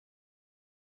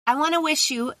I want to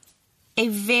wish you a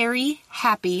very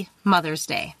happy Mother's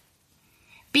Day.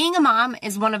 Being a mom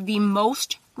is one of the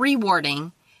most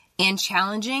rewarding and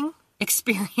challenging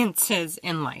experiences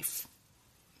in life.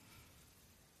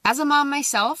 As a mom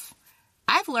myself,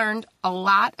 I've learned a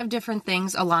lot of different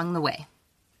things along the way,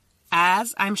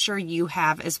 as I'm sure you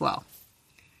have as well.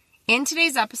 In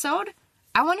today's episode,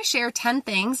 I want to share 10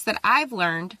 things that I've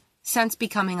learned since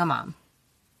becoming a mom.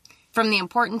 From the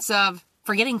importance of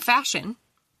forgetting fashion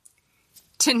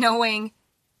to knowing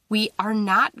we are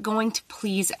not going to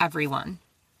please everyone.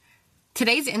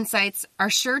 Today's insights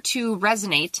are sure to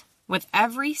resonate with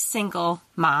every single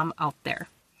mom out there.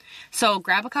 So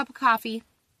grab a cup of coffee,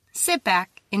 sit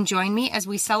back, and join me as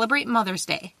we celebrate Mother's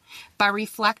Day by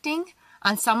reflecting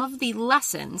on some of the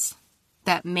lessons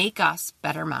that make us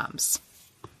better moms.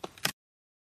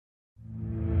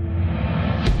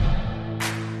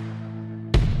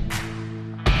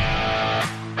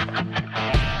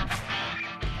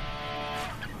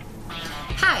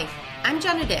 Hi, I'm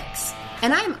Jenna Dix,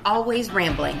 and I'm always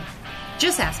rambling.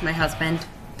 Just ask my husband.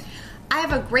 I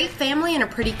have a great family and a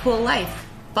pretty cool life,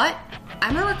 but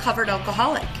I'm a recovered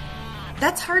alcoholic.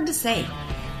 That's hard to say,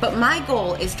 but my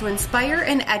goal is to inspire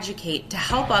and educate to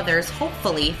help others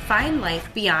hopefully find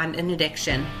life beyond an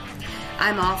addiction.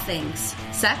 I'm all things: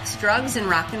 sex, drugs, and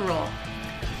rock and roll.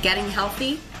 Getting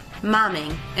healthy,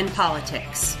 momming, and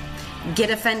politics.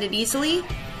 Get offended easily?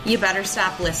 You better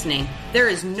stop listening. There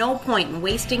is no point in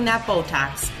wasting that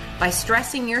Botox by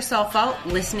stressing yourself out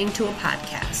listening to a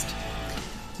podcast.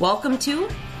 Welcome to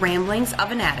Ramblings of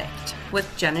an Addict with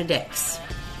Jenna Dix.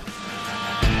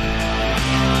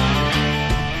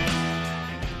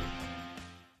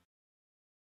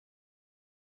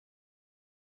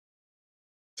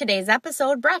 Today's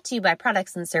episode brought to you by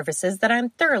products and services that I'm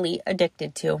thoroughly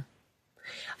addicted to.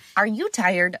 Are you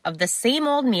tired of the same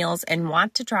old meals and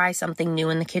want to try something new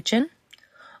in the kitchen?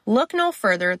 Look no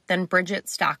further than Bridgett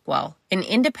Stockwell, an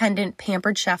independent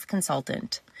Pampered chef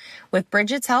consultant. With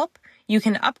Bridgett's help, you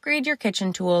can upgrade your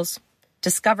kitchen tools,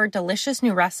 discover delicious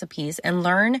new recipes, and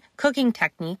learn cooking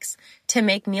techniques to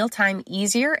make mealtime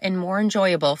easier and more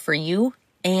enjoyable for you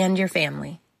and your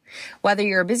family. Whether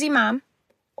you're a busy mom,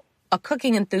 a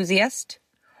cooking enthusiast,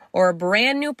 or a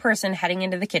brand new person heading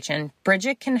into the kitchen,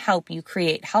 Bridgett can help you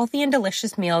create healthy and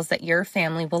delicious meals that your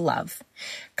family will love.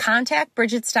 Contact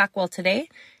Bridgett Stockwell today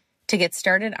to get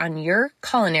started on your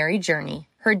culinary journey.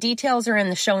 Her details are in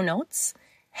the show notes.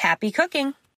 Happy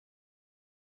cooking!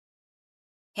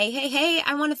 Hey,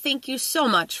 I want to thank you so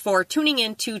much for tuning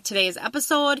in to today's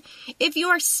episode. If you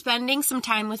are spending some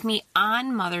time with me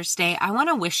on Mother's Day, I want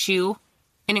to wish you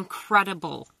an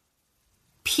incredible,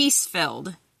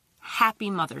 peace-filled, happy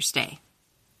Mother's Day.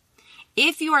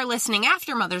 If you are listening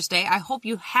after Mother's Day, I hope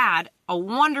you had a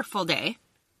wonderful day.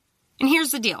 And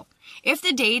here's the deal. If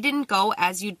the day didn't go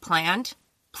as you'd planned,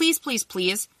 please,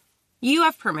 you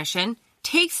have permission.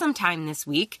 Take some time this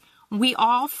week. We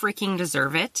all freaking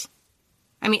deserve it.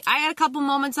 I mean, I had a couple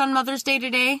moments on Mother's Day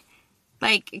today,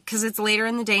 because it's later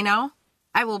in the day now.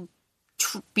 I will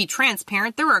be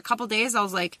transparent. There were a couple days I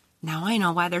was like, now I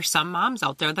know why there's some moms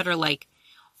out there that are like,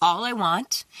 all I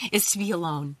want is to be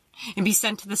alone and be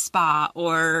sent to the spa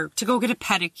or to go get a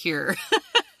pedicure.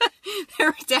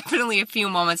 There were definitely a few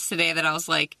moments today that I was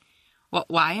like,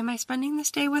 why am I spending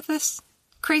this day with this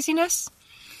craziness?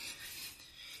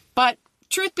 But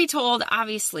truth be told,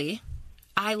 obviously,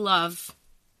 I love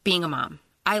being a mom.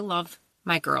 I love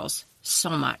my girls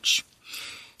so much.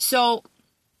 So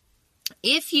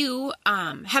if you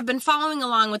have been following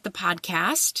along with the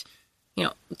podcast,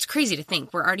 it's crazy to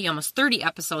think we're already almost 30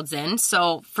 episodes in.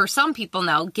 So for some people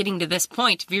now getting to this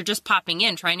point, if you're just popping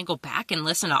in, trying to go back and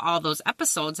listen to all those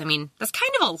episodes, I mean, that's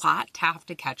kind of a lot to have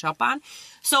to catch up on.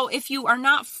 So if you are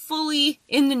not fully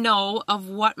in the know of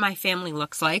what my family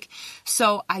looks like,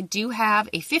 so I do have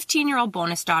a 15-year-old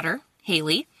bonus daughter,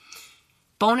 Haley.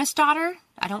 Bonus daughter,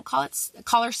 I don't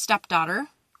call her stepdaughter.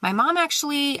 My mom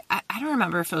actually, I don't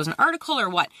remember if it was an article or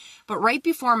what, but right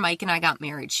before Mike and I got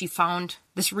married, she found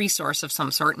this resource of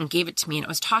some sort and gave it to me. And it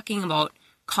was talking about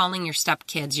calling your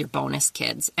stepkids your bonus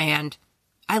kids. And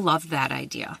I loved that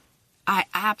idea. I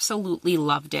absolutely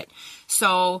loved it.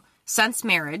 So since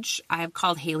marriage, I have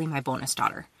called Haley my bonus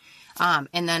daughter.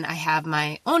 And then I have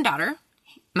my own daughter,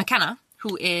 McKenna,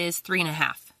 who is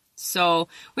 3.5. So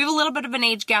we have a little bit of an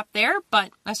age gap there,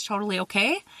 but that's totally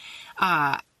okay.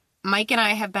 Mike and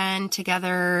I have been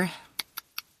together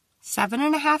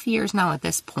 7.5 years now at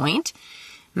this point.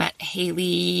 Met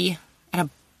Haley at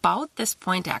about this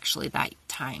point, actually, that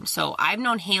time. So I've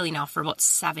known Haley now for about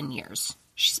 7 years.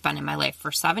 She's been in my life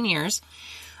for 7 years.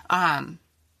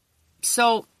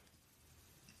 So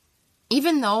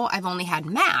even though I've only had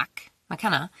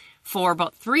McKenna, for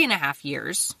about 3.5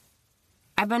 years,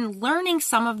 I've been learning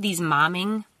some of these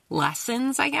momming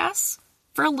lessons, I guess,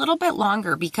 for a little bit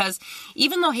longer, because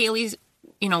even though Haley's,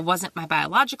 wasn't my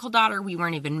biological daughter, we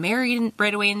weren't even married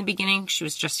right away in the beginning. She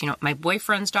was just, my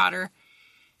boyfriend's daughter.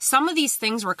 Some of these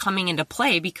things were coming into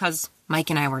play because Mike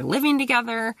and I were living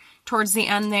together towards the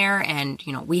end there, and,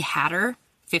 we had her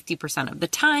 50% of the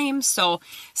time. So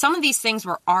some of these things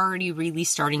were already really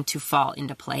starting to fall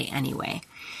into play anyway.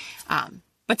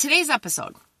 But today's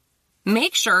episode,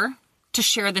 make sure to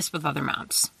share this with other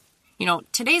moms.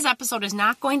 Today's episode is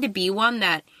not going to be one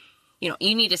that, you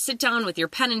need to sit down with your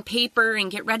pen and paper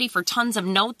and get ready for tons of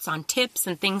notes on tips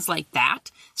and things like that.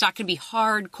 It's not going to be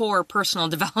hardcore personal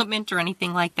development or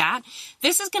anything like that.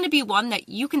 This is going to be one that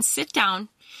you can sit down,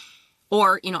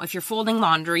 or, if you're folding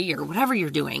laundry or whatever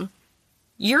you're doing,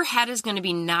 your head is going to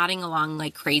be nodding along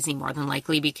like crazy more than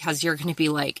likely, because you're going to be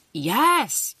like,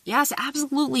 yes,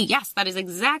 absolutely. Yes, that is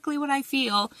exactly what I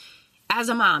feel as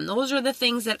a mom. Those are the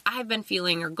things that I've been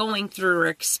feeling or going through or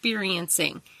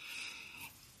experiencing.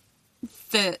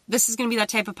 This is going to be that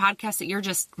type of podcast that you're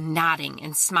just nodding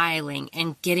and smiling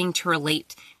and getting to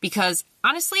relate, because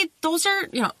honestly, those are,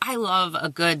 I love a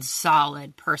good,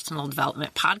 solid personal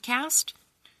development podcast,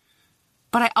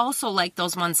 but I also like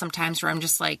those ones sometimes where I'm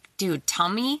just like, dude, tell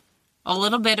me a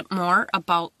little bit more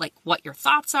about like what your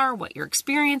thoughts are, what your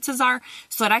experiences are,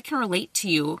 so that I can relate to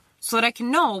you, so that I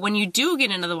can know when you do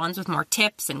get into the ones with more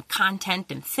tips and content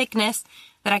and thickness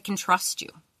that I can trust you,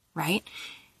 right?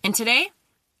 And today,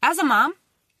 as a mom,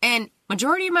 and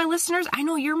majority of my listeners, I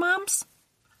know you're moms,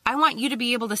 I want you to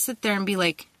be able to sit there and be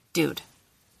like, dude,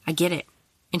 I get it.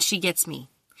 And she gets me.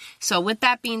 So with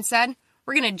that being said,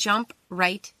 we're going to jump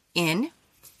right in.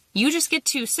 You just get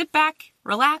to sit back,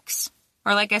 relax,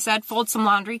 or like I said, fold some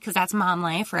laundry, because that's mom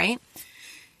life, right?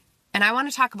 And I want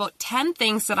to talk about 10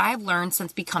 things that I've learned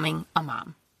since becoming a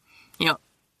mom.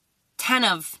 10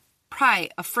 of probably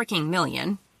a freaking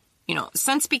million.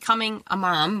 Since becoming a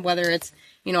mom, whether it's,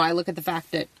 I look at the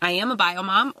fact that I am a bio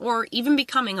mom, or even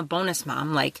becoming a bonus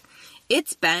mom, like,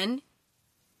 it's been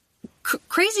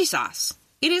crazy sauce.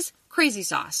 It is crazy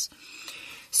sauce.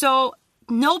 So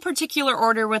no particular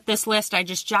order with this list. I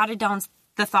just jotted down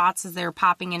the thoughts as they're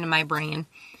popping into my brain.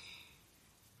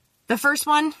 The first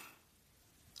one,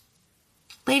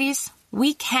 ladies,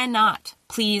 we cannot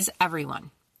please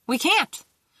everyone. We can't.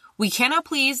 We cannot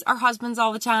please our husbands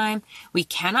all the time. We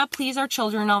cannot please our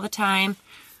children all the time.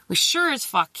 We sure as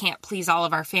fuck can't please all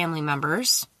of our family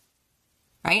members,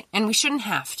 right? And we shouldn't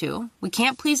have to. We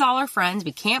can't please all our friends.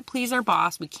 We can't please our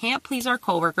boss. We can't please our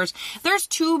coworkers. There's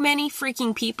too many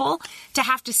freaking people to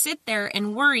have to sit there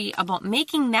and worry about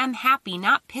making them happy,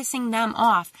 not pissing them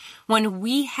off, when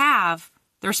we have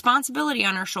the responsibility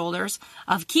on our shoulders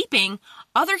of keeping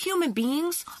other human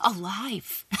beings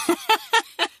alive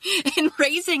and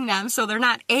raising them so they're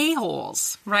not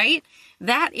a-holes, right?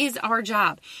 That is our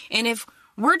job. And if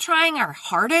we're trying our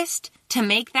hardest to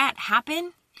make that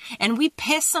happen and we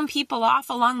piss some people off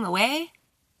along the way,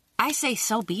 I say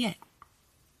so be it.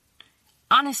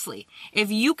 Honestly,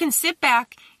 if you can sit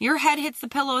back, your head hits the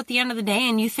pillow at the end of the day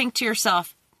and you think to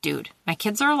yourself, dude, my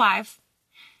kids are alive.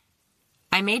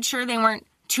 I made sure they weren't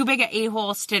too big of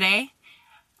a-holes today.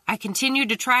 I continued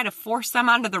to try to force them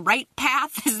onto the right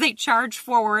path as they charge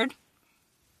forward.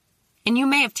 And you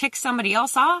may have ticked somebody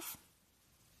else off.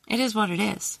 It is what it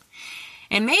is.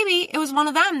 And maybe it was one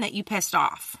of them that you pissed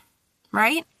off,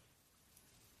 right?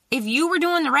 If you were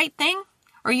doing the right thing,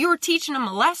 or you were teaching them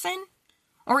a lesson,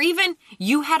 or even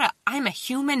you had a I'm a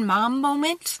human mom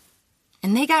moment,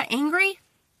 and they got angry,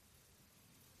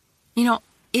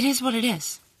 it is what it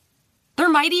is. There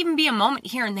might even be a moment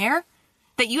here and there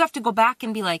that you have to go back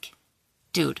and be like,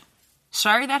 dude,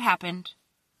 sorry that happened.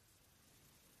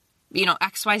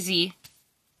 XYZ.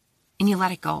 And you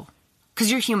let it go.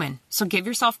 Because you're human. So give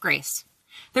yourself grace.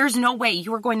 There's no way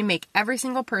you are going to make every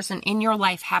single person in your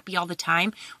life happy all the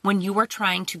time when you are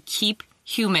trying to keep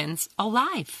humans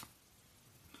alive.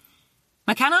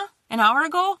 McKenna, an hour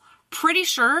ago, pretty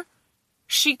sure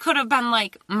she could have been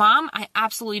like, Mom, I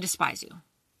absolutely despise you.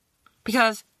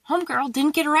 Because homegirl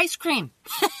didn't get her ice cream.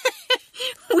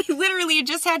 We literally had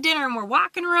just had dinner and we're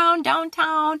walking around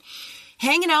downtown,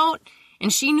 hanging out,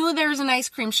 and she knew there was an ice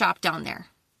cream shop down there.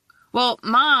 Well,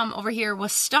 Mom over here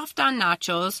was stuffed on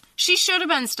nachos. She should have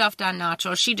been stuffed on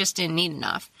nachos. She just didn't eat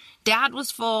enough. Dad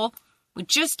was full. We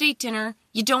just ate dinner.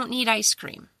 You don't need ice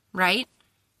cream, right?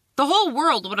 The whole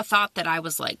world would have thought that I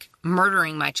was like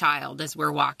murdering my child as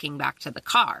we're walking back to the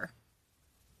car.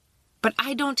 But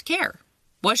I don't care.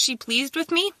 Was she pleased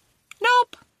with me?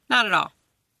 Nope, not at all.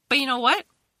 But you know what?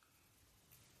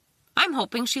 I'm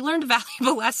hoping she learned a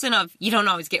valuable lesson of you don't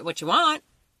always get what you want.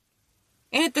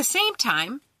 And at the same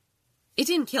time, it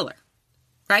didn't kill her,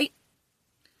 right?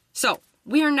 So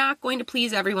we are not going to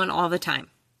please everyone all the time.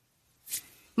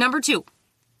 Number 2.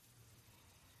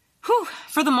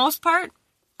 For the most part,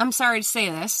 I'm sorry to say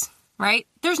this, right?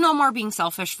 There's no more being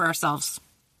selfish for ourselves.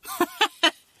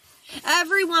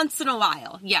 Every once in a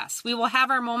while, yes, we will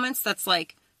have our moments that's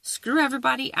like, screw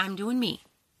everybody, I'm doing me.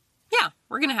 Yeah,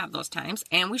 we're going to have those times,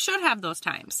 and we should have those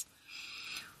times.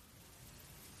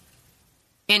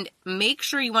 And make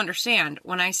sure you understand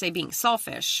when I say being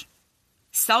selfish,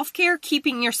 self-care,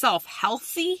 keeping yourself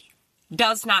healthy,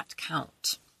 does not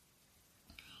count.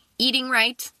 Eating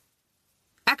right,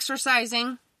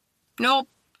 exercising, nope,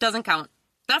 doesn't count.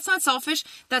 That's not selfish,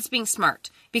 that's being smart,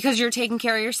 because you're taking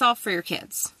care of yourself for your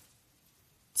kids.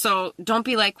 So don't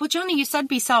be like, well, Johnny, you said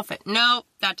be selfish. No,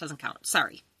 that doesn't count.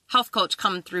 Sorry. Health coach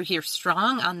coming through here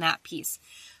strong on that piece.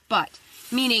 But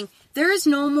meaning there is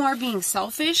no more being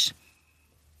selfish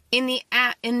in the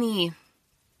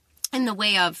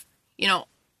way of,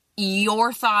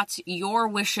 your thoughts, your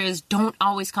wishes don't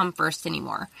always come first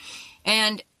anymore.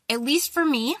 And at least for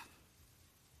me,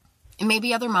 and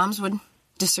maybe other moms would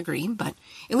disagree, but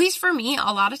at least for me,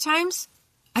 a lot of times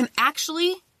I'm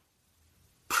actually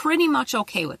pretty much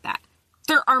okay with that.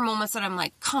 There are moments that I'm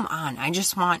like, come on, I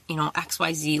just want,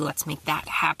 XYZ, let's make that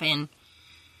happen.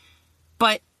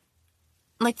 But,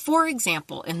 like, for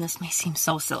example, and this may seem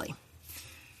so silly,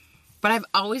 but I've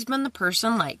always been the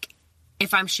person, like,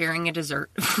 if I'm sharing a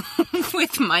dessert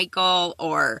with Michael,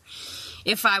 or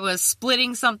if I was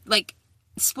splitting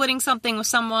something with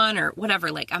someone or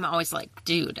whatever, like, I'm always like,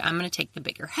 dude, I'm going to take the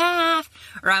bigger half,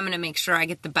 or I'm going to make sure I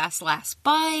get the best last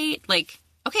bite. Like,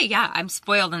 okay, yeah, I'm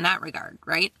spoiled in that regard,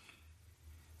 right?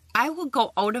 I will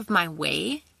go out of my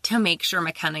way to make sure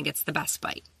McKenna gets the best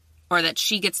bite, or that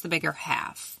she gets the bigger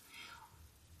half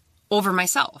over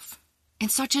myself.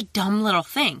 It's such a dumb little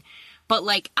thing. But,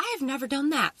 like, I have never done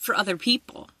that for other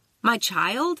people. My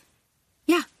child,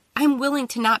 yeah, I'm willing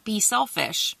to not be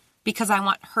selfish because I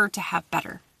want her to have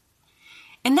better.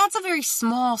 And that's a very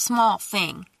small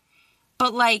thing.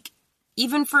 But, like,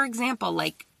 even for example,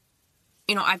 like,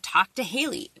 I've talked to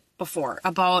Haley before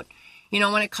about,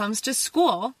 when it comes to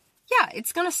school, yeah,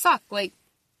 it's going to suck. Like,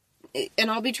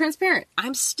 and I'll be transparent.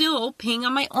 I'm still paying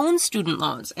on my own student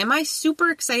loans. Am I super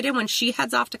excited when she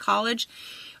heads off to college,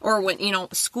 or when,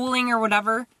 schooling or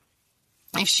whatever,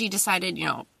 if she decided,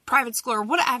 private school or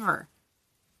whatever?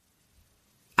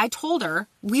 I told her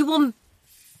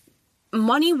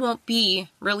money won't be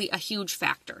really a huge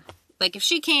factor. Like, if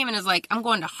she came and is like, I'm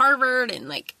going to Harvard, and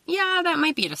like, yeah, that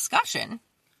might be a discussion.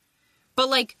 But,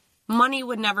 like, money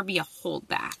would never be a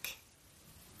holdback.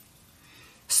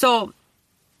 So,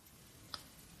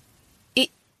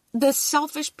 the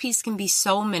selfish piece can be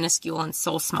so minuscule and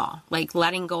so small. Like,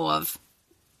 letting go of,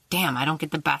 damn, I don't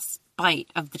get the best bite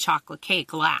of the chocolate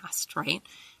cake last, right?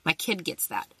 My kid gets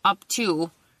that. Up to,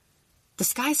 the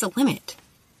sky's the limit.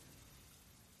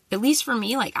 At least for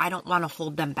me, like, I don't want to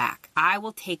hold them back. I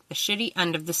will take the shitty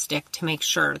end of the stick to make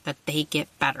sure that they get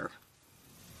better.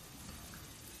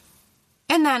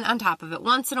 And then on top of it,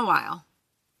 once in a while,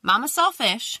 Mama's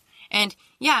selfish, and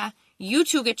yeah, you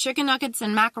two get chicken nuggets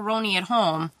and macaroni at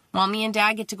home while me and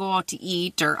Dad get to go out to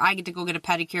eat, or I get to go get a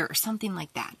pedicure or something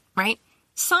like that, right?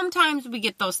 Sometimes we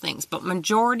get those things, but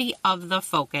majority of the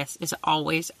focus is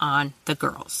always on the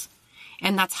girls.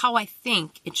 And that's how I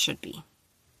think it should be.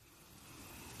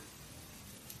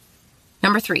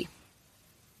 Number 3.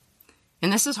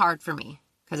 And this is hard for me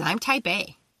because I'm type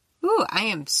A. Ooh, I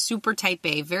am super type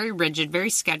A, very rigid, very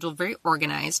scheduled, very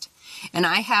organized. And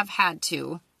I have had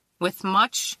to, with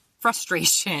much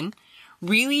frustration,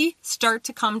 really start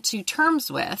to come to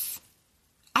terms with,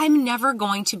 I'm never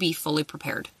going to be fully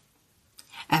prepared.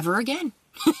 Ever again.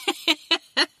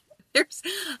 There's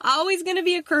always going to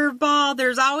be a curveball.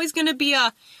 There's always going to be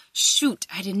a, shoot,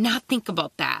 I did not think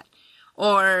about that.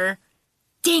 Or,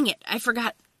 dang it, I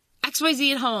forgot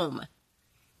XYZ at home.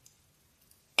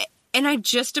 And I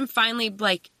just am finally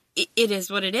like, it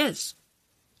is what it is.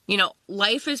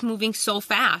 Life is moving so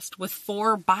fast with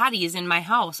 4 bodies in my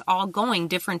house, all going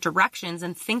different directions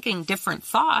and thinking different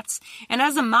thoughts. And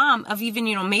as a mom of even,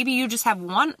 maybe you just have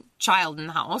 1 child in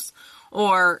the house,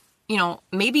 or,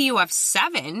 maybe you have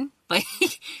 7. Like,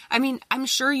 I mean, I'm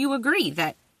sure you agree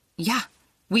that, yeah,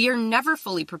 we are never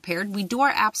fully prepared. We do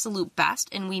our absolute best,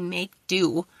 and we make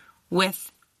do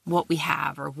with what we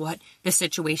have or what the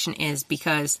situation is,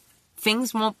 because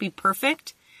things won't be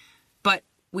perfect, but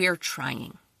we are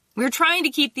trying. We're trying to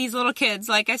keep these little kids,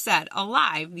 like I said,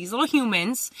 alive, these little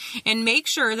humans, and make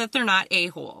sure that they're not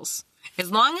a-holes.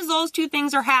 As long as those two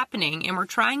things are happening and we're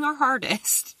trying our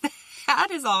hardest, that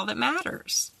is all that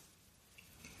matters.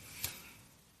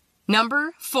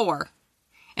 Number 4.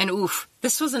 And oof,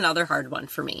 this was another hard one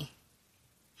for me.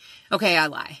 Okay, I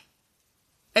lie.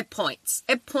 At points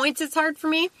it's hard for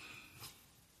me.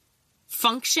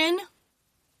 Function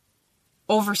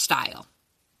over style.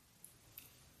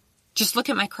 Just look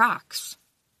at my Crocs.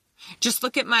 Just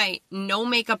look at my no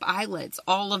makeup eyelids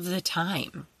all of the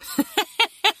time.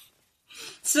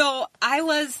 So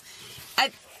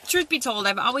truth be told,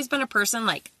 I've always been a person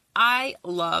I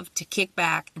love to kick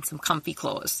back in some comfy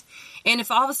clothes. And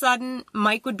if all of a sudden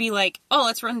Mike would be like, oh,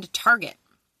 let's run to Target.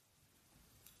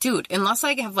 Dude, unless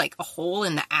I have a hole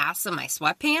in the ass of my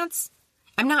sweatpants,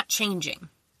 I'm not changing.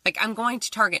 I'm going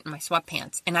to Target in my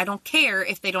sweatpants, and I don't care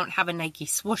if they don't have a Nike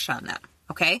swoosh on them,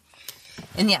 okay?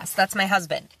 And yes, that's my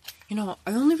husband. I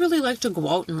only really like to go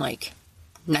out in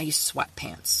nice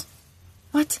sweatpants.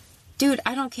 What? Dude,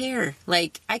 I don't care.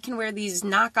 I can wear these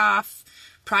knockoff,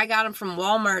 probably got them from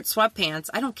Walmart sweatpants.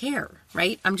 I don't care,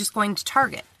 right? I'm just going to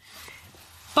Target.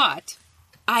 But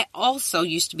I also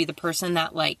used to be the person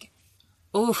that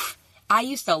I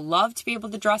used to love to be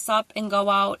able to dress up and go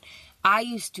out. I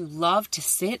used to love to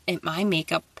sit at my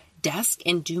makeup desk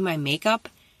and do my makeup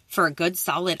for a good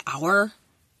solid hour.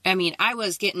 I mean, I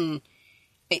was getting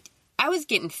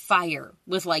fire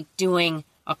with doing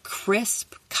a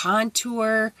crisp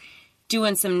contour,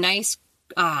 doing some nice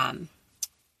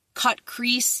cut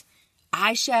crease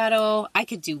eyeshadow. I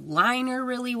could do liner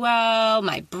really well,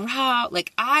 my brow.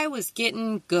 I was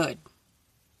getting good.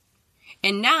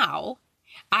 And now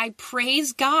I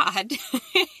praise God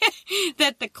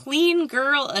that the clean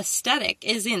girl aesthetic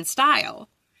is in style,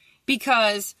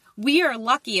 because we are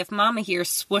lucky if Mama here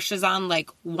swooshes on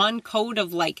one coat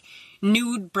of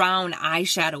nude brown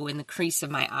eyeshadow in the crease of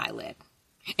my eyelid.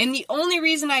 And the only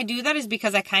reason I do that is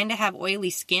because I kind of have oily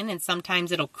skin, and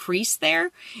sometimes it'll crease there,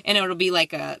 and it'll be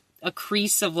a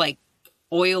crease of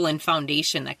oil and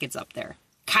foundation that gets up there.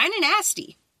 Kind of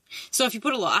nasty. So if you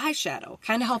put a little eyeshadow,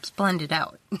 kind of helps blend it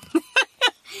out.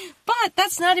 But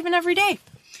that's not even every day.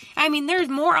 I mean, there's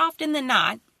more often than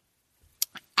not,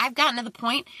 I've gotten to the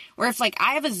point where if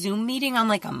I have a Zoom meeting on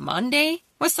a Monday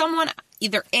with someone,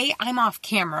 either A, I'm off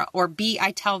camera, or B,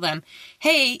 I tell them,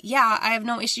 hey, yeah, I have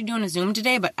no issue doing a Zoom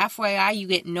today, but FYI, you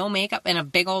get no makeup and a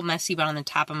big old messy bun on the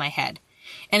top of my head.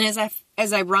 And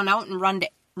as I run out and run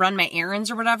my errands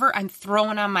or whatever, I'm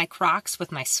throwing on my Crocs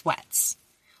with my sweats.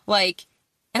 And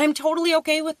I'm totally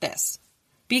okay with this,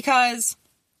 because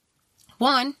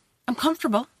 1, I'm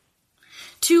comfortable.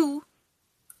 2,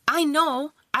 I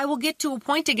know I will get to a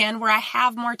point again where I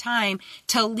have more time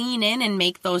to lean in and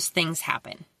make those things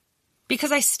happen.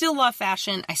 Because I still love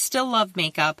fashion. I still love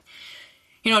makeup.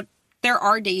 There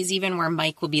are days even where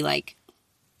Mike will be like,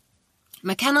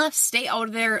 McKenna, stay out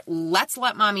of there. Let's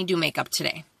let Mommy do makeup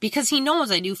today. Because he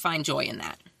knows I do find joy in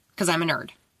that. Because I'm a nerd.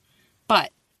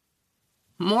 But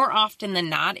more often than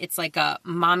not, it's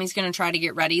Mommy's going to try to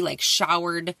get ready,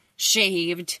 showered,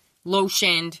 shaved,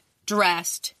 lotioned,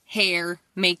 dressed, hair,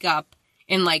 makeup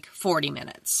in 40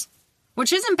 minutes.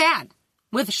 Which isn't bad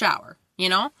with a shower,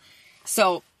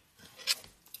 So,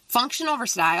 function over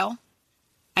style.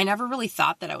 I never really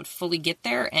thought that I would fully get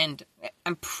there, and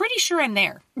I'm pretty sure I'm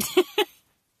there.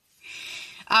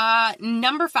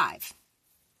 Number 5.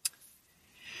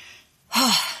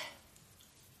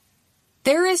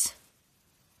 There's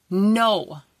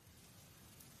no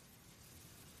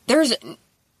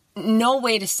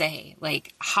way to say,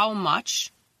 how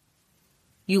much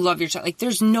you love your child.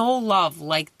 There's no love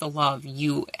like the love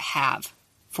you have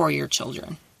for your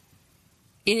children.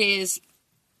 It is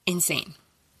insane.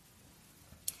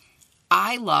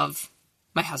 I love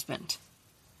my husband.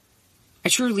 I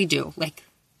truly do.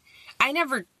 I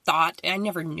never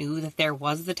knew that there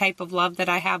was the type of love that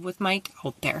I have with Mike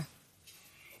out there.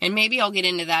 And maybe I'll get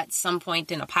into that some point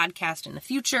in a podcast in the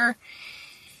future.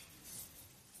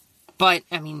 But,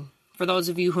 I mean, for those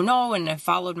of you who know and have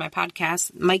followed my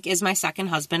podcast, Mike is my second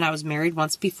husband. I was married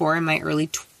once before in my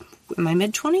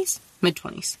mid-20s?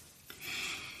 Mid-20s.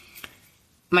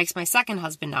 Mike's my second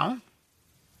husband now.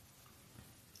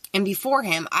 And before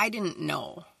him, I didn't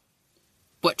know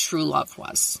what true love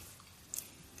was.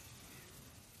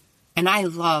 And I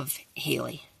love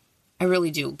Haley. I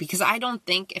really do. Because I don't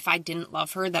think if I didn't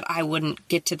love her that I wouldn't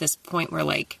get to this point where,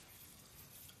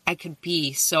 I could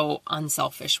be so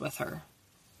unselfish with her.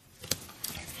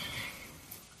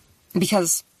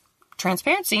 Because,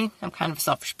 transparency, I'm kind of a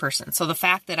selfish person. So the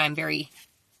fact that I'm very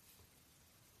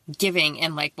giving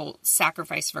and, will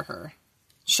sacrifice for her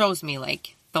shows me,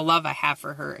 the love I have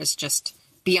for her is just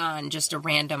beyond just a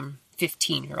random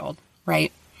 15-year-old,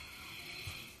 right?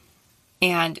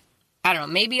 And I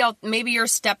don't know, maybe you're a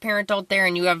step parent out there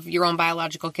and you have your own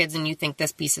biological kids and you think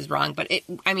this piece is wrong. But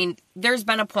there's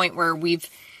been a point where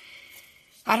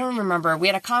I don't remember, we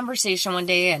had a conversation one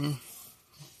day and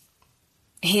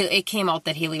it came out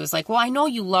that Haley was like, well, I know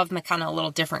you love McKenna a little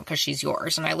different because she's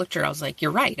yours. And I looked at her, I was like, you're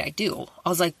right, I do. I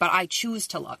was like, but I choose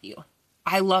to love you.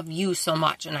 I love you so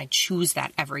much and I choose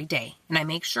that every day. And I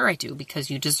make sure I do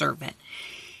because you deserve it.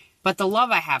 But the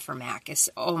love I have for Mac is,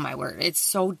 oh my word, it's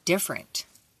so different.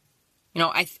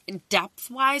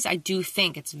 Depth-wise, I do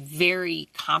think it's very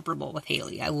comparable with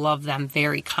Haley. I love them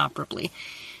very comparably.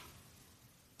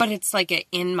 But it's like a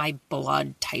in my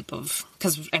blood type of,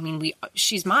 because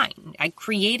she's mine. I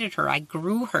created her. I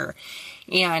grew her.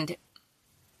 And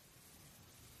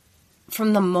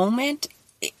from the moment,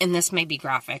 and this may be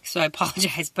graphic, so I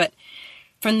apologize, but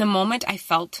from the moment I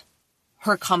felt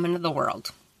her come into the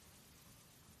world,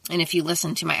 and if you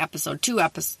listen to my one or two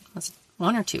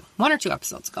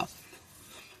episodes ago,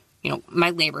 my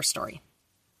labor story,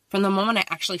 from the moment I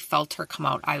actually felt her come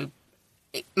out,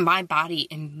 my body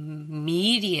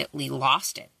immediately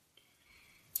lost it.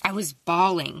 I was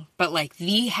bawling, but like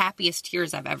the happiest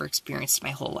tears I've ever experienced my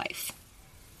whole life.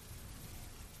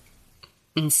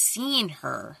 And seeing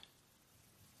her,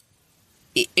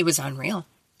 it was unreal.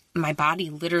 My body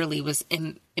literally was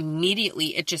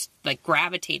immediately, it just like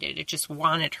gravitated. It just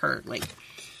wanted her. Like,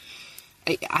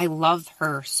 I love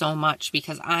her so much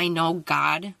because I know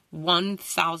God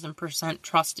 1000%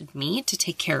 trusted me to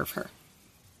take care of her.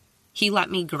 He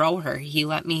let me grow her. He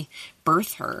let me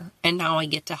birth her. And now I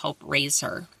get to help raise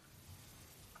her.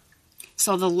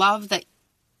 So the love that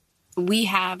we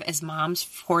have as moms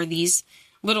for these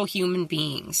little human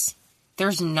beings,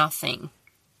 there's nothing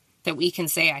that we can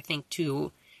say, I think,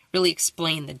 to really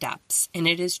explain the depths. And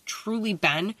it has truly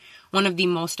been one of the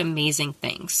most amazing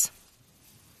things.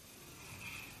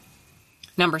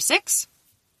 Number 6.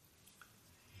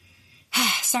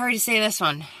 Sorry to say this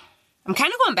one. I'm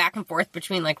kind of going back and forth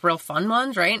between like real fun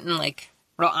ones, right? And like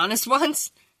real honest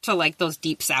ones to like those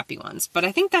deep sappy ones. But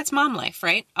I think that's mom life,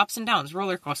 right? Ups and downs,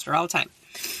 roller coaster all the time.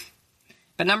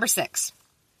 But number 6.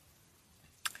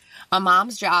 A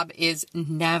mom's job is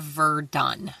never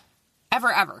done.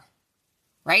 Ever, ever.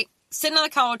 Right? Sitting on the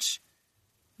couch,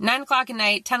 9 o'clock at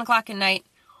night, 10 o'clock at night.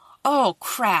 Oh,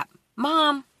 crap.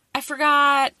 Mom, I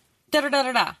forgot.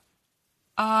 Da-da-da-da-da.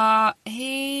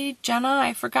 Hey, Jenna,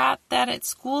 I forgot that at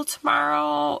school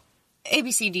tomorrow,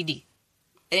 ABCDD.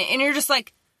 And you're just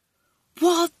like,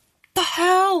 what the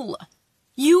hell?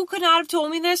 You could not have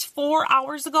told me this 4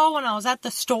 hours ago when I was at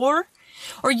the store?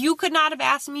 Or you could not have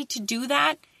asked me to do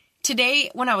that today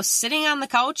when I was sitting on the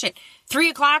couch at 3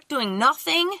 o'clock doing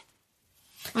nothing?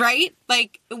 Right?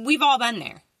 Like, we've all been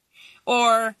there.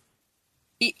 Or,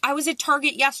 I was at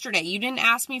Target yesterday. You didn't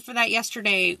ask me for that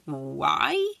yesterday.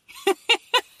 Why?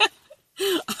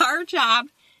 Our job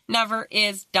never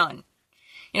is done.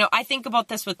 I think about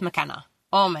this with McKenna.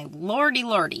 Oh my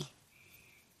lordy.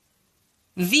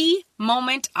 The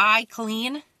moment I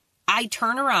clean, I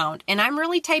turn around, and I'm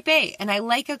really type A, and I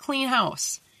like a clean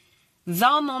house.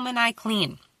 The moment I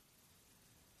clean,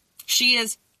 she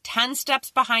is 10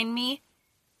 steps behind me,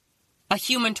 a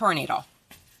human tornado.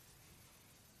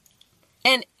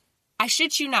 And I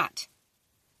shit you not,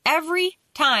 every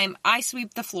time I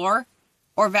sweep the floor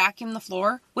or vacuum the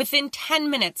floor, within 10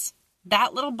 minutes,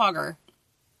 that little bugger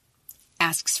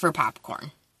asks for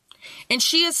popcorn. And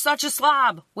she is such a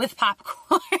slob with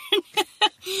popcorn.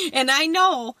 And I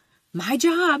know my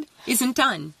job isn't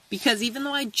done, because even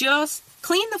though I just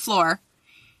cleaned the floor,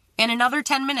 in another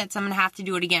 10 minutes, I'm going to have to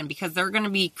do it again, because there are going to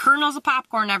be kernels of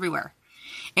popcorn everywhere.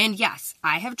 And yes,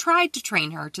 I have tried to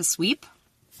train her to sweep.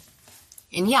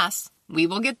 And yes, we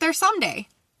will get there someday.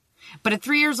 But at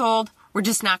 3 years old, we're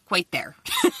just not quite there.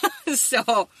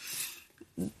 So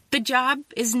the job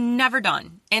is never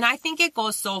done. And I think it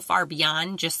goes so far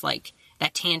beyond just like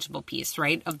that tangible piece,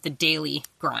 right, of the daily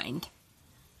grind.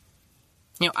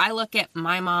 I look at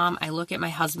my mom, I look at my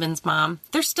husband's mom.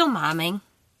 They're still momming.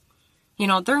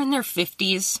 They're in their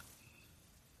 50s.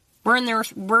 We're in our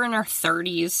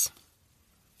 30s.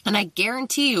 And I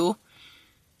guarantee you,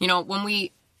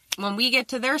 when we get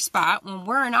to their spot, when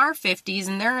we're in our 50s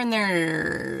and they're in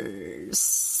their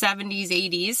 70s,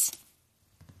 80s,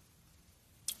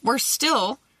 we're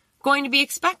still going to be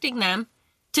expecting them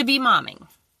to be momming.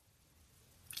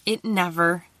 It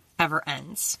never, ever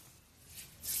ends.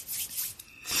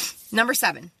 Number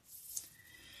 7.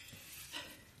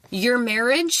 Your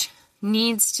marriage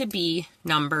needs to be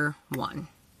number 1.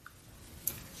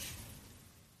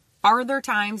 Are there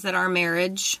times that our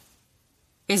marriage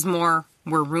is more,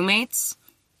 we're roommates?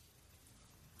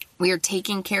 We are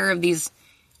taking care of these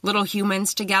little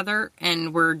humans together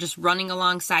and we're just running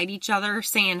alongside each other,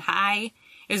 saying hi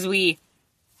as we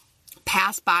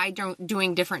pass by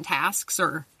doing different tasks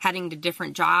or heading to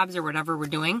different jobs or whatever we're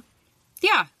doing.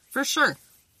 Yeah, for sure.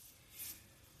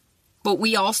 But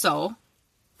we also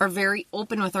are very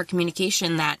open with our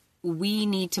communication that we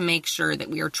need to make sure that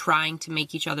we are trying to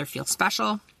make each other feel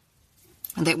special,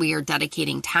 that we are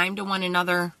dedicating time to one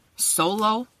another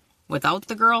solo without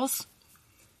the girls,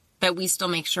 that we still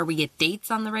make sure we get dates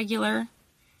on the regular,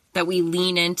 that we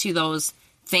lean into those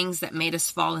things that made us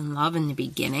fall in love in the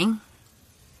beginning.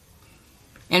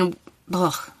 And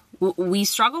we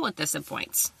struggle with this at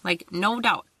points. Like, no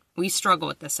doubt, we struggle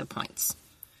with this at points.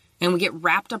 And we get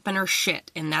wrapped up in our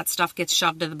shit, and that stuff gets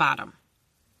shoved to the bottom.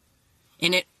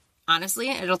 And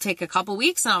it'll take a couple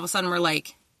weeks, and all of a sudden we're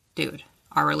like, dude,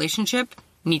 our relationship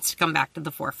needs to come back to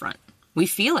the forefront. We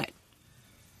feel it.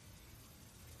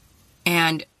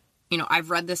 And,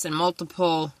 I've read this in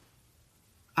multiple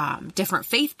different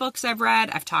faith books I've read.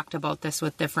 I've talked about this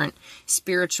with different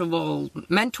spiritual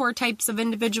mentor types of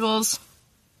individuals.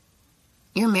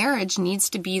 Your marriage needs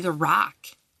to be the rock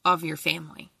of your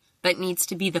family. That needs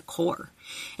to be the core.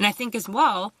 And I think as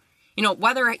well,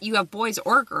 whether you have boys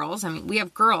or girls, we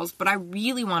have girls, but I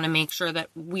really want to make sure that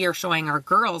we are showing our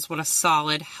girls what a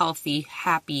solid, healthy,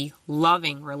 happy,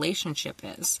 loving relationship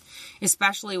is.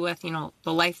 Especially with,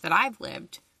 the life that I've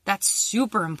lived. That's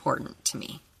super important to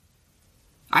me.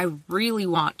 I really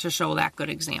want to show that good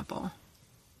example.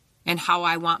 And how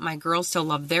I want my girls to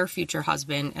love their future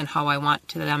husband, and how I want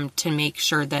them to make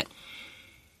sure that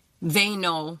they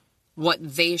know what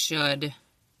they should,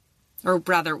 or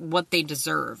rather what they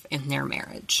deserve in their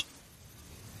marriage.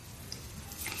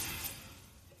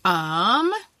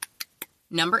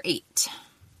 Number 8.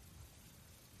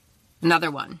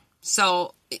 Another one.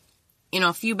 So,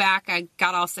 a few back, I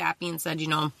got all sappy and said,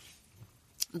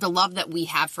 the love that we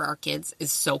have for our kids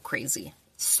is so crazy,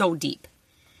 so deep.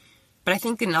 But I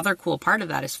think another cool part of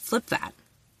that is flip that.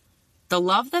 The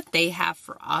love that they have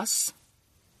for us,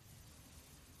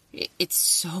 it's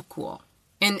so cool.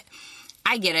 And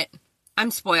I get it.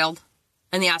 I'm spoiled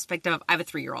in the aspect of I have a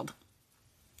 3-year-old.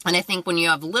 And I think when you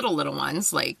have little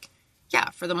ones,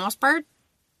 for the most part,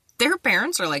 their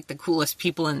parents are like the coolest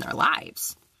people in their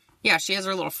lives. Yeah, she has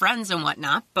her little friends and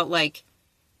whatnot, but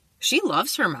she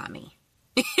loves her mommy.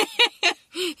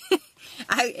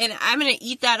 I'm going to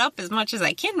eat that up as much as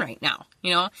I can right now.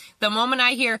 The moment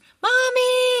I hear,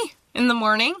 "Mommy," in the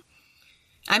morning,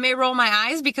 I may roll my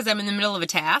eyes because I'm in the middle of a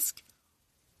task,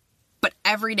 but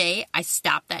every day I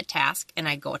stop that task and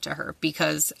I go to her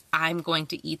because I'm going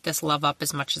to eat this love up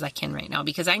as much as I can right now,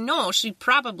 because I know she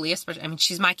probably,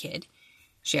 she's my kid.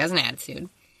 She has an attitude.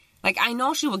 I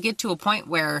know she will get to a point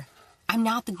where I'm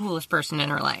not the coolest person in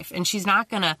her life, and she's not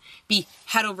going to be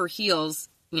head over heels,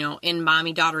 in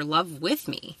mommy-daughter love with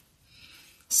me.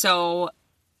 So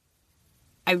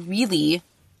I really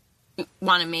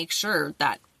want to make sure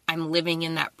that I'm living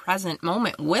in that present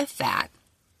moment with that.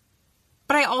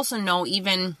 But I also know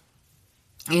even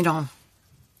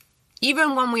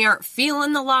when we aren't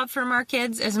feeling the love from our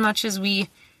kids as much as we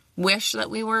wish that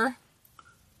we were,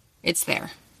 it's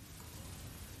there.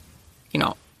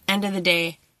 End of the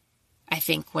day, I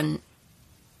think when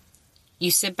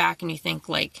you sit back and you think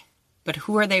but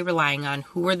who are they relying on?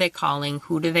 Who are they calling?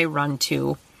 Who do they run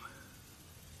to?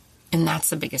 And that's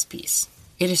the biggest piece.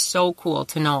 It is so cool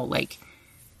to know,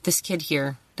 this kid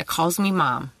here that calls me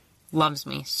mom loves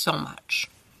me so much.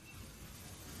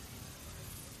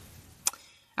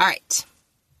 All right.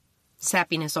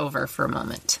 Sappiness over for a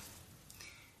moment.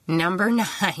 Number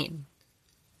 9.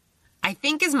 I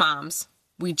think as moms,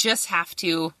 we just have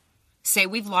to say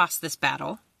we've lost this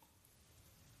battle.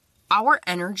 Our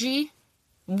energy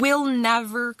will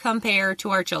never compare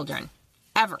to our children.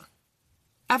 Ever.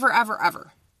 Ever, ever,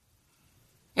 ever.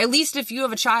 At least if you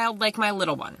have a child like my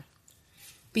little one.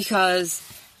 Because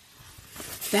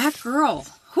that girl,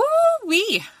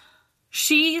 whoo-wee,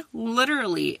 she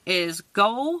literally is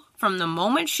go from the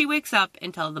moment she wakes up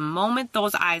until the moment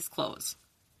those eyes close.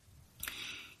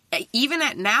 Even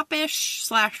at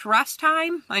napish/rest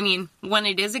time, when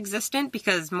it is existent,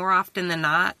 because more often than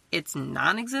not, it's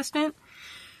non-existent.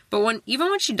 But even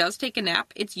when she does take a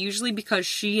nap, it's usually because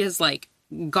she is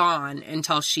gone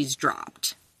until she's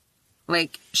dropped.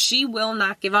 She will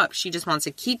not give up. She just wants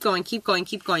to keep going,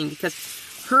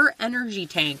 because her energy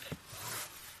tank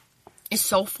is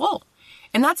so full.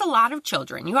 And that's a lot of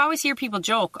children. You always hear people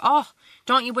joke, "Oh,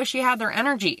 don't you wish you had their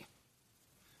energy?"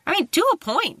 To a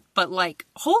point, but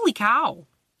holy cow.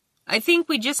 I think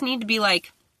we just need to be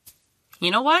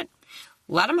you know what?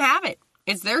 Let them have it.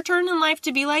 It's their turn in life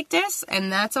to be like this,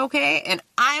 and that's okay. And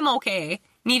I'm okay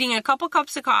needing a couple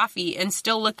cups of coffee and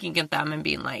still looking at them and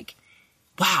being like,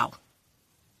 wow,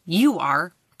 you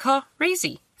are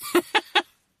crazy.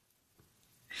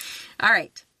 All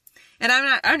right. And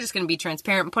I'm just going to be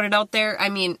transparent and put it out there. I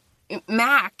mean,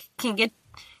 Mac can get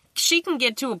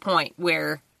to a point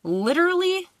where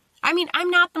literally, I mean, I'm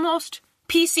not the most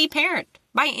PC parent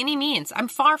by any means. I'm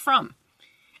far from.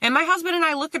 And my husband and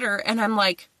I look at her and I'm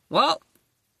like, well,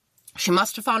 she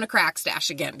must have found a crack stash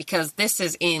again because this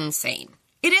is insane.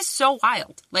 It is so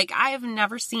wild. Like, I have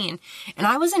never seen. And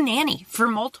I was a nanny for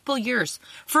multiple years,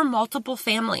 for multiple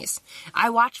families. I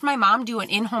watched my mom do an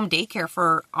in-home daycare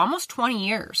for almost 20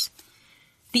 years.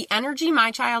 The energy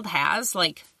my child has,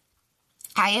 like,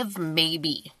 I have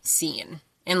maybe seen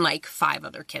in like 5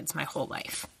 other kids my whole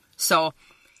life. So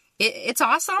it's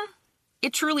awesome.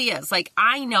 It truly is. Like,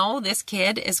 I know this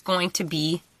kid is going to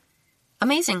be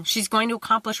amazing. She's going to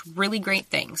accomplish really great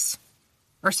things.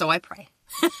 Or so I pray.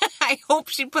 I hope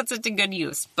she puts it to good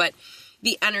use. But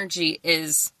the energy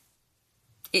is,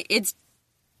 it's,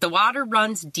 the water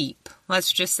runs deep.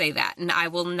 Let's just say that. And I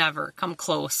will never come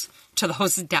close to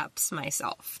those depths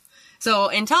myself. So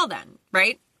until then,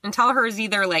 right? Until hers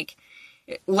either like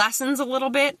lessens a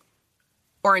little bit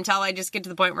or until I just get to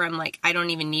the point where I'm like, I don't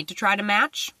even need to try to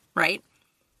match, right?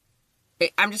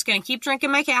 I'm just going to keep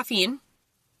drinking my caffeine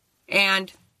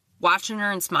and watching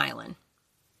her and smiling.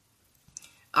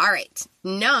 All right.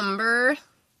 Number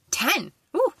 10.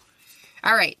 Ooh.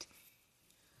 All right.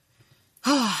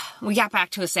 We got back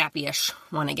to a sappy-ish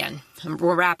one again.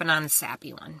 We're wrapping on a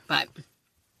sappy one. But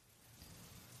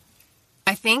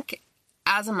I think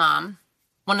as a mom,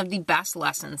 one of the best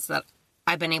lessons that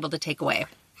I've been able to take away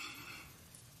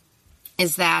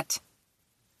is that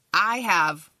I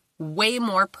have way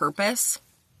more purpose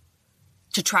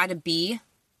to try to be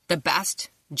the best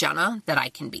Jenna that I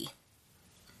can be.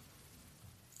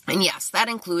 And yes, that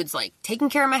includes like taking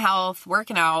care of my health,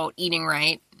 working out, eating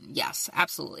right. Yes,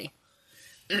 absolutely.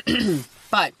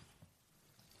 But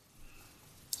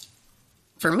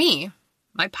for me,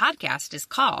 my podcast is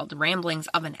called Ramblings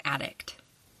of an Addict.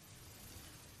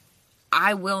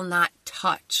 I will not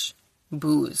touch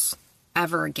booze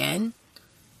ever again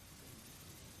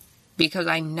because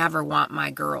I never want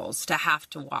my girls to have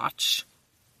to watch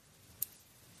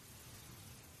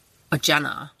a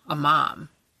Jenna, a mom,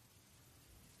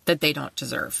 that they don't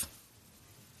deserve.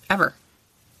 Ever.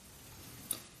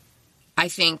 I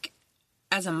think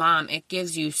as a mom, it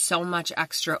gives you so much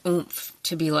extra oomph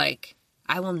to be like,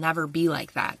 I will never be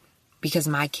like that because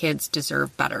my kids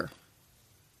deserve better.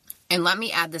 And let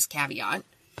me add this caveat.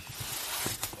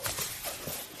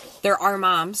 There are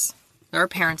moms, there are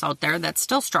parents out there that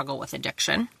still struggle with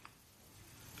addiction.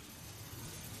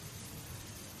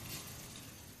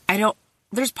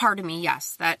 There's part of me,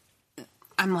 yes, that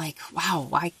I'm like, wow,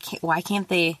 why can't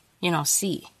they,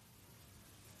 see?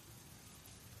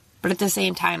 But at the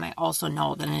same time, I also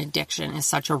know that an addiction is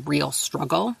such a real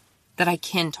struggle that I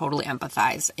can totally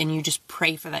empathize. And you just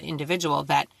pray for that individual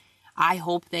that I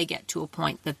hope they get to a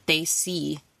point that they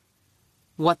see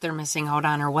what they're missing out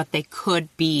on or what they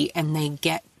could be, and they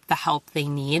get the help they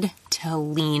need to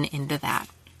lean into that.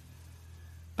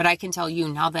 But I can tell you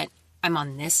now that I'm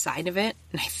on this side of it,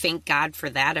 and I thank God for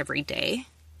that every day.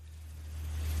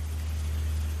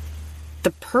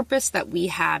 The purpose that we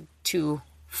had to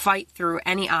fight through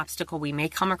any obstacle we may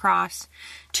come across,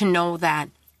 to know that,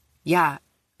 yeah,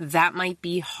 that might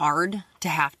be hard to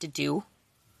have to do,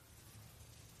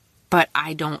 but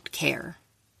I don't care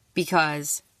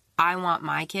because I want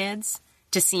my kids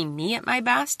to see me at my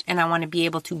best, and I want to be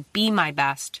able to be my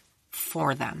best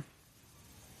for them.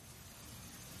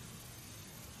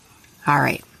 All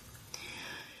right.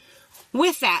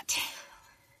 With that,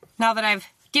 now that I've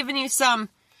given you some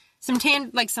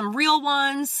real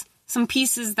ones, some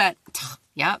pieces that,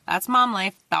 yeah, that's mom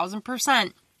life,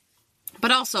 1000%.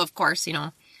 But also, of course, it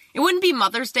wouldn't be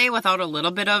Mother's Day without a little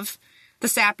bit of the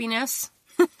sappiness.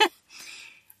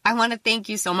 I want to thank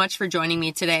you so much for joining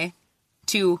me today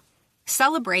to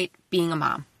celebrate being a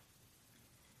mom,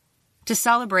 to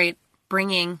celebrate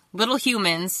bringing little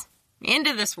humans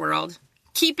into this world,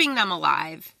 keeping them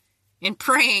alive, and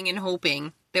praying and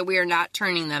hoping that we are not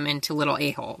turning them into little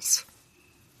a-holes.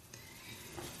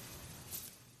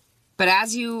 But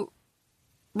as you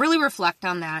really reflect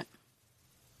on that,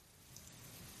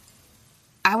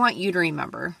 I want you to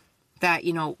remember that,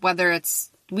 whether it's,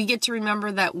 we get to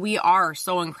remember that we are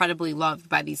so incredibly loved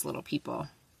by these little people.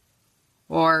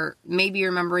 Or maybe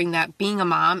remembering that being a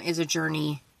mom is a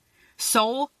journey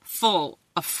so full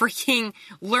of freaking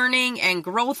learning and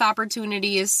growth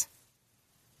opportunities.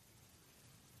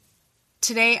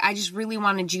 Today, I just really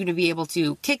wanted you to be able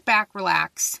to kick back,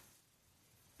 relax,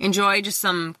 enjoy just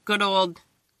some good old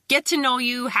get to know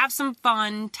you, have some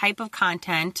fun type of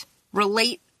content,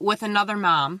 relate with another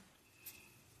mom.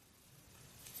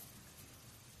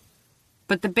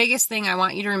 But the biggest thing I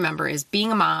want you to remember is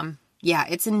being a mom, yeah,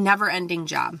 it's a never-ending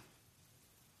job.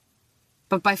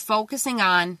 But by focusing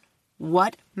on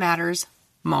what matters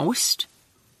most,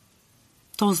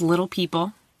 those little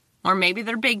people, or maybe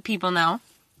they're big people now,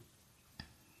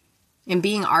 and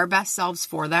being our best selves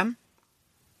for them,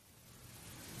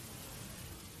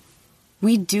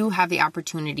 we do have the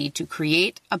opportunity to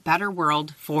create a better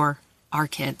world for our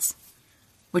kids,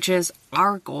 which is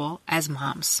our goal as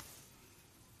moms.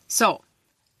 So,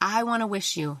 I want to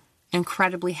wish you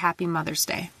incredibly happy Mother's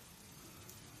Day.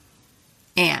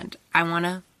 And I want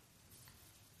to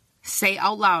say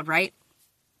out loud, right?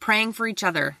 Praying for each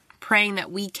other, praying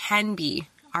that we can be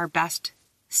our best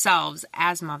selves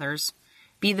as mothers,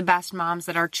 be the best moms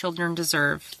that our children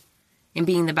deserve, and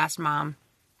being the best mom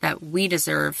that we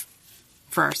deserve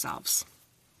for ourselves.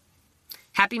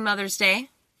 Happy Mother's Day,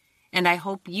 and I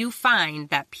hope you find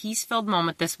that peace-filled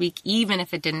moment this week, even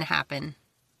if it didn't happen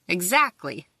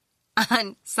exactly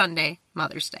on Sunday,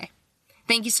 Mother's Day.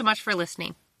 Thank you so much for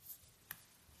listening.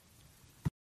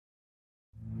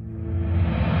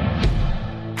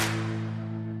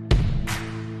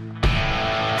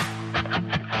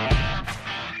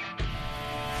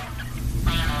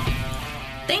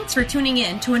 Thanks for tuning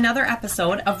in to another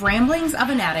episode of Ramblings of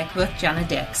an Addict with Jenna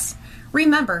Dix.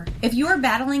 Remember, if you are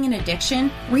battling an addiction,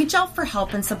 reach out for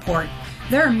help and support.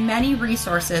 There are many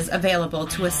resources available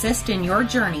to assist in your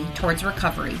journey towards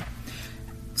recovery.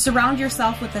 Surround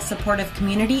yourself with a supportive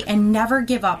community and never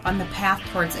give up on the path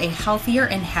towards a healthier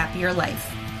and happier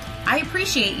life. I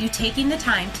appreciate you taking the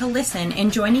time to listen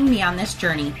and joining me on this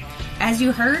journey. As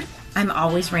you heard, I'm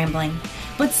always rambling.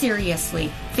 But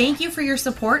seriously, thank you for your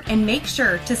support and make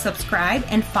sure to subscribe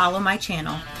and follow my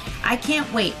channel. I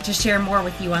can't wait to share more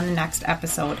with you on the next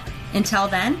episode. Until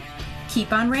then,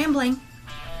 keep on rambling.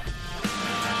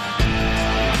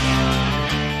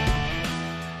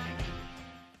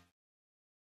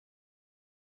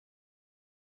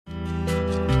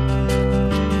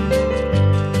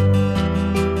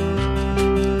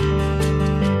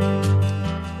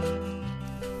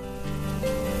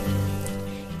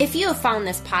 If you have found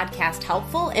this podcast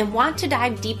helpful and want to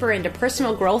dive deeper into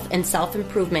personal growth and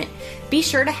self-improvement, be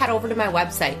sure to head over to my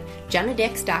website,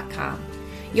 bridgettms.com.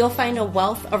 You'll find a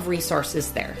wealth of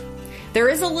resources there. There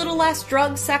is a little less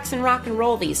drugs, sex, and rock and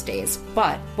roll these days,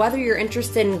 but whether you're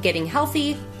interested in getting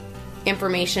healthy,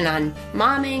 information on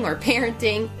momming or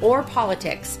parenting, or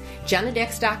politics,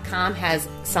 jennadix.com has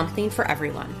something for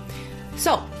everyone.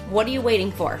 So, what are you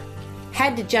waiting for?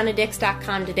 Head to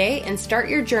jennadix.com today and start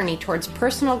your journey towards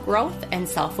personal growth and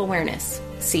self-awareness.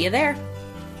 See you there.